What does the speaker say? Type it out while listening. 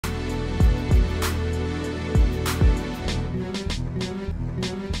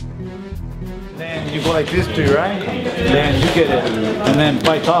you go like this to your right, then you get it, and then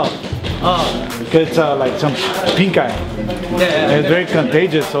fight off. Oh. It's like some pink eye. Yeah. It's very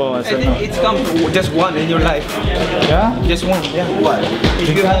contagious, so I I said think no. it's come to just one in your life. Yeah? Just one. Yeah. What? If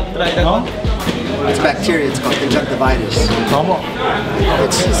you have tried that No? one. It's bacteria. It's called conjunctivitis. Como?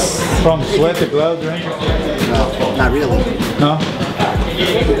 It's just, From sweat to gloves, right? no, not really. No?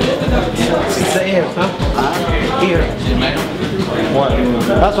 It's the ear, huh? Ear. What?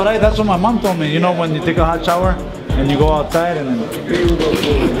 That's what my mom told me. You know, when you take a hot shower and you go outside and then,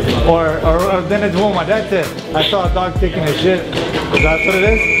 or then it's what my dad said. I saw a dog taking a shit. That's what it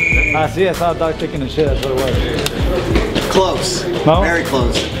is? I saw a dog taking a shit. That's what it was. Close. No? Very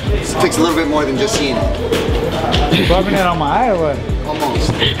close. It takes a little bit more than just seeing it. Rubbing it on my eye or what?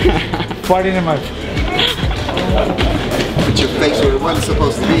 Almost. Farting in my. Put your face where it wasn't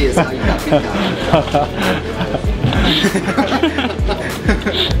supposed to be is how you got beat down.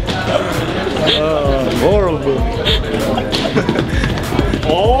 Horrible.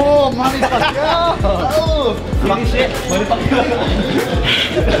 Oh, Manny Pacquiao! Oh, Finish it.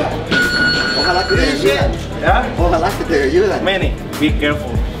 Ojalá que te ayudan. Yeah? Ojalá que te ayudan. Manny, be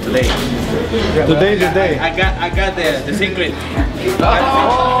careful today. today's your day. I got the secret.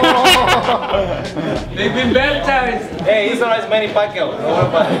 They've been baptized. Hey, he's always Manny Pacquiao. Don't worry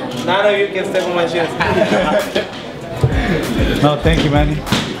about it. None of you can step on my shoes. No, thank you, Manny.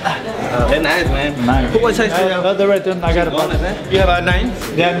 They're nice, man. Nice. What size do you have? That's the right one. I got a box. You have a 9?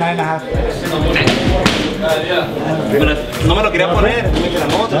 Yeah, 9.5. No me lo quería poner.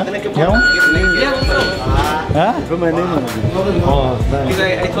 No, te tienes que Yeah, poner. one? Yeah, Huh? Oh, thanks. because I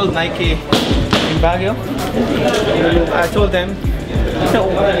told Nike In Baguio? I told them, no,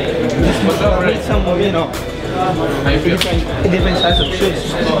 need some, you know, different size of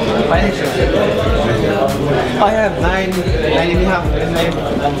shoes. Fine shoes. I have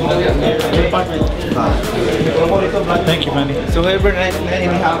 9.5. Thank you, Manny. So whoever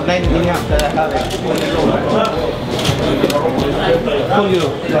 9.5 that I have. Who you?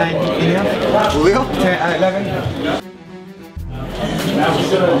 9.5? Julio? 11?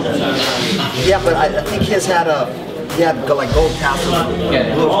 Yeah, but I think his had like gold tassels. Blue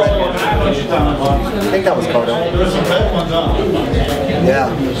red one. I think that was Kodo. Yeah.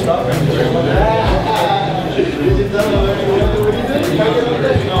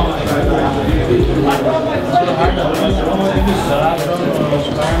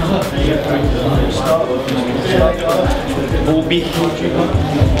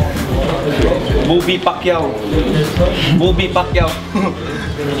 Booby Pacquiao. Booby Pacquiao.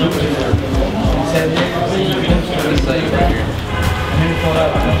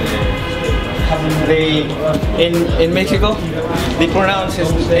 They in Mexico they pronounce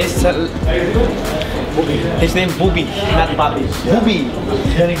his name Booby, not Papi. Booby.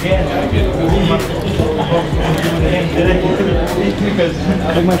 Then again.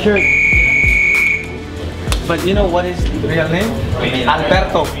 Take my shirt. But you know what is real name?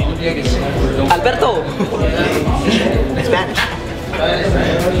 Alberto. Alberto. Spanish.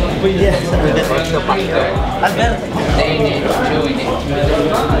 Yes. Alberto.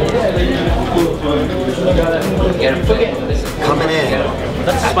 Coming in.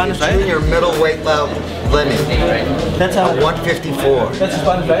 That's Spanish, right? Junior middleweight limit. That's how. 154. That's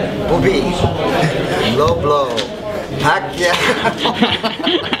Spanish, right? Booby. Low blow. Pacquiao.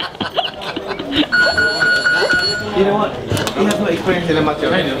 You know what? You have no experience in amateur.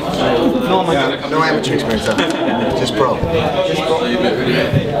 No amateur. No amateur experience, though. Just pro.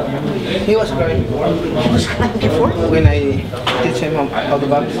 He was crying before when I teach him how to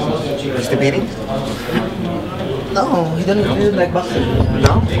box. Is the beating? No, he doesn't like boxing.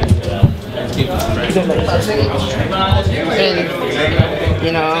 No? He doesn't like boxing. And,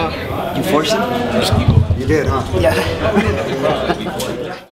 you know, You forced him? You did, huh? yeah.